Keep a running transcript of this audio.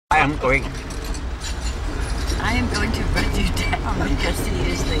am going. I am going to run you down because he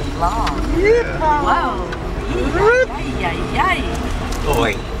is the long. Yeah. Wow. Yay, yay, yay.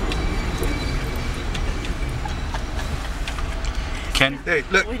 Oi. Ken? Hey,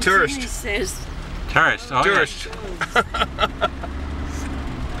 look, When tourist. Jimmy says, Tourist. Oh, Tourist.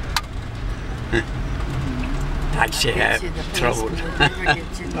 That's "Get you the trouble. police will never get you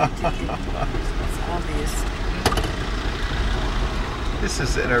the ticket." It's obvious. This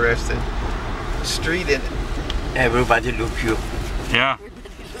is interesting. Street in it. Everybody look you. Yeah.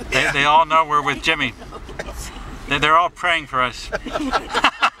 They all know we're with Jimmy. They're all praying for us.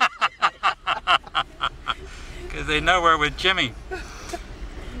 Because they know we're with Jimmy. Good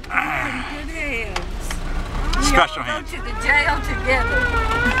hands. Special We all hands. go to the jail together.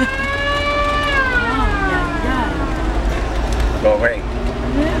 Go away.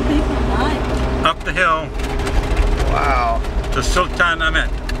 Yeah, people like. Up the hill Wow. to Sultan Ahmet.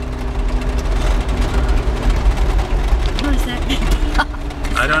 What does that mean?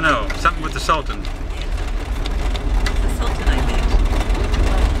 I don't know. Something with the Sultan. The Sultan, I think.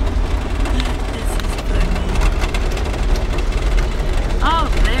 This is funny. Oh,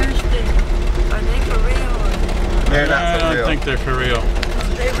 there's the. Are they for real? Or They're not I for don't real. think they're for real.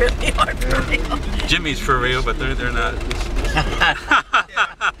 they really are for real? Jimmy's for real, but they're not.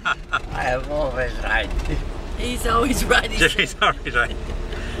 I am always right. He's always right. Jimmy's always right.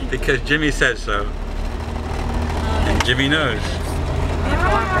 Because Jimmy says so. And Jimmy knows. If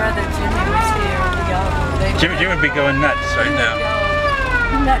our brother Jimmy was here, Jimmy would be going nuts right now.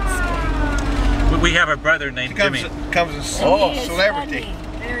 Nuts. We have a brother named Jimmy. Comes a Oh, He is celebrity. funny,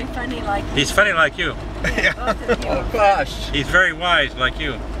 very funny like He's funny like you. yeah, both of you. Of course. He's very wise like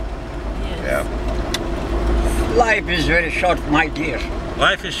you. Yes. Yeah. Life is very short, my dear.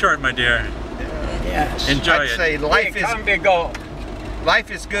 Life is short, my dear. Yes. Enjoy I'd it. say life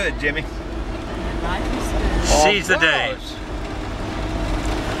Life is good, Jimmy. Life is good. Seize the day.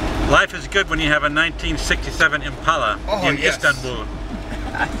 Life is good when you have a 1967 Impala Oh, in yes. Istanbul.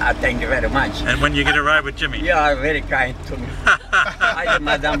 Thank you very much. And when you get a ride with Jimmy. You are very kind to me. Hi,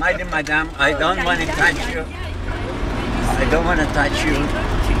 madam. I don't want to touch you. I don't want to touch you.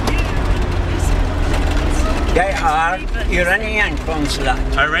 They are Iranian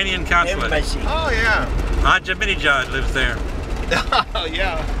consulate. Iranian consulate. Embassy. Oh, yeah. Ahmadinejad lives there. Oh,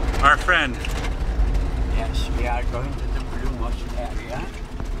 yeah. Our friend. Yes, we are going to the Blue Mosque area.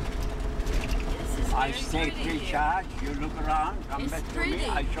 This is I very stay pretty free here. charge. You look around, come It's back to pretty. me.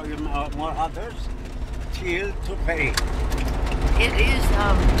 I show you more others. Till to ferry. It is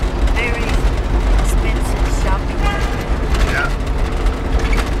very expensive shopping. Yeah.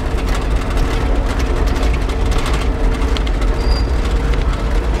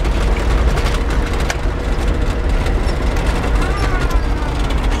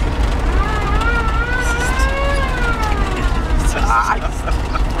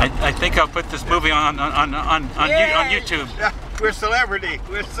 I think I'll put this movie on YouTube. Yeah. We're celebrity.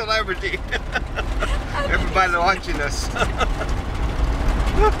 We're celebrity. Everybody watching us.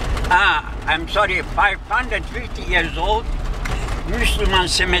 I'm sorry, 550 years old, Muslim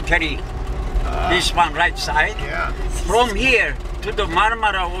cemetery. This one right side. Yeah. From here to the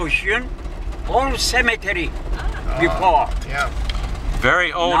Marmara Ocean, all cemetery before. Yeah.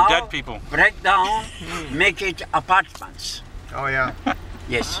 Very old Now, dead people. break down, make it apartments. Oh, yeah.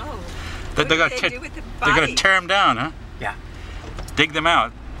 Yes. They're gonna tear them down, huh? Yeah. Dig them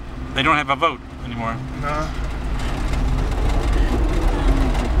out. They don't have a vote anymore. No.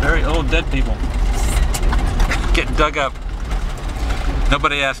 Very old dead people. Get dug up.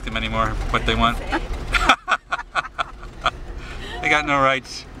 Nobody asks them anymore what they want. They got no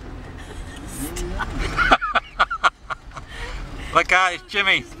rights. Look out, it's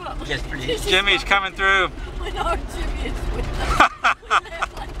Jimmy. Yes, please. Jimmy's coming through. When our Jimmy is with us, we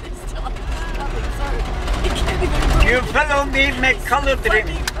laugh like this till our stomachs hurt. He can't even You follow me, make color dream.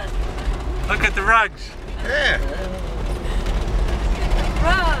 Look at the rugs. Yeah.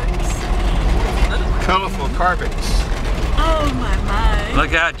 Rugs. Colorful carpets. Oh my.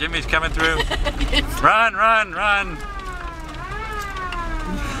 Look out, Jimmy's coming through. Run, run, run.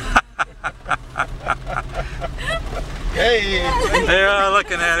 Hey. They're all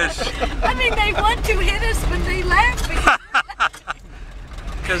looking at us I mean, they want to hit us, but they laugh because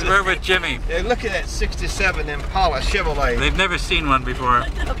because we're with Jimmy. They're looking at 67 Impala Chevrolet. They've never seen one before.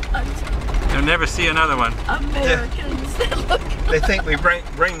 They'll never see another one. Americans. Look. They think we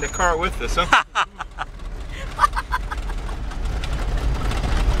bring the car with us, huh?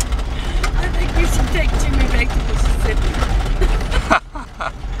 I think we should take Jimmy back to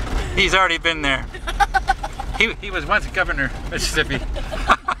Mississippi. He's already been there. He was once governor of Mississippi.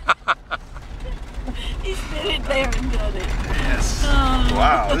 been in there and done it. Yes. Oh,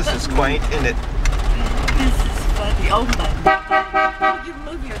 Wow, this is quaint, isn't it? this is funny. Oh my God. You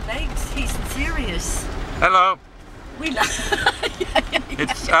move your legs. He's serious. Hello. We love.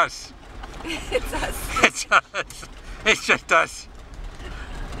 It's us. It's us. It's us. It's just us.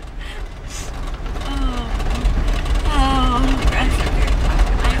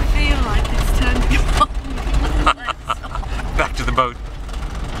 I feel like it's time to go. Back to the boat.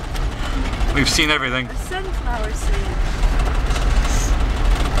 We've seen everything. A sunflower seed.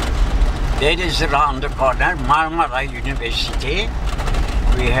 That is around the corner, Marmara University.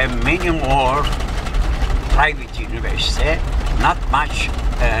 We have many more private university, not much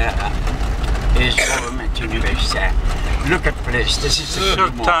is government university. Look at place. This is the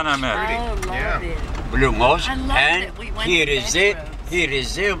Blue Mosque. Sultanahmet. Oh, love Yeah. it. Blue Mosque. I love And that we went here to is back the roads. here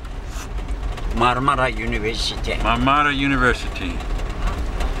is the Marmara University. Marmara University.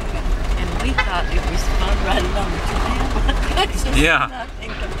 And we thought it was fun right along the canal. It's just Yeah. nothing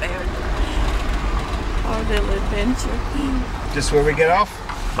compared to our little adventure. Just where we get off?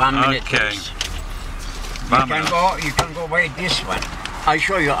 1 minute. Okay. Please. Vámonos. You can go by this one. I'll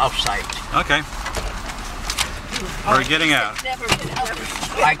show you outside. Okay. We're getting out. Never get out.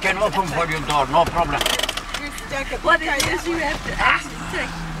 I can open for your door, no problem. What it is, you have to actually take,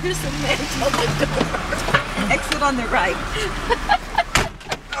 here's the mantle on the door. Exit on the right.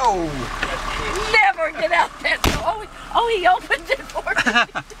 Oh, Never get out that door. Oh, he opened it for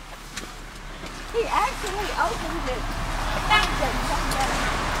me. He actually opened it.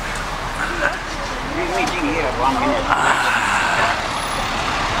 we're meeting here 1 minute.